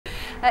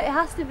It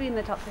has to be in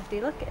the top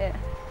 50. Look at it.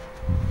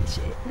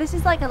 This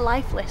is like a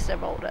life lister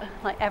boulder.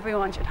 Like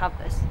everyone should have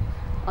this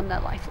on their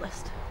life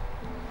list.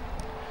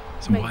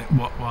 So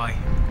why?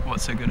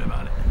 What's so good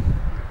about it?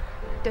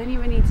 Don't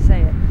even need to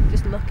say it.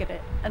 Just look at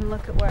it and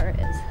look at where it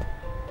is.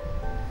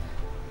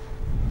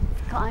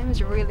 The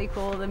climb's really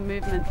cool. The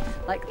movement,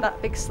 like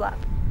that big slap,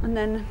 and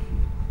then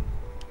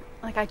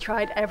like I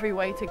tried every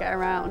way to get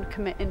around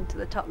committing to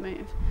the top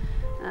move.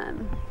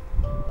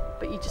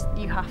 But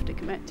you have to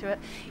commit to it.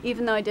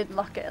 Even though I did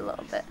lock it a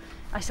little bit,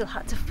 I still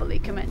had to fully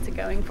commit to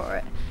going for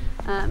it.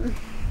 And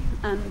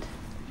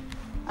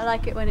I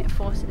like it when it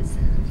forces,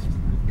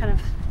 kind of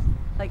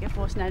like it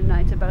forced Ned and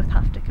I to both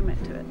have to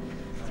commit to it.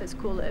 So it's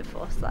cool that it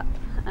forced that.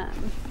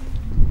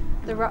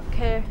 The rock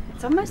here,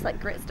 it's almost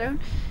like gritstone.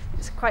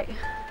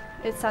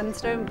 It's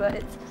sandstone, but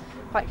it's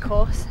quite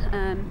coarse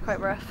and quite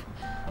rough.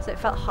 So it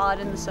felt hard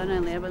in the sun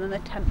earlier, but then the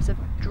temps have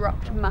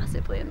dropped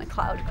massively and the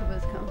cloud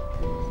covers come,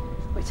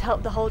 which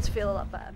helped the holds feel a lot better.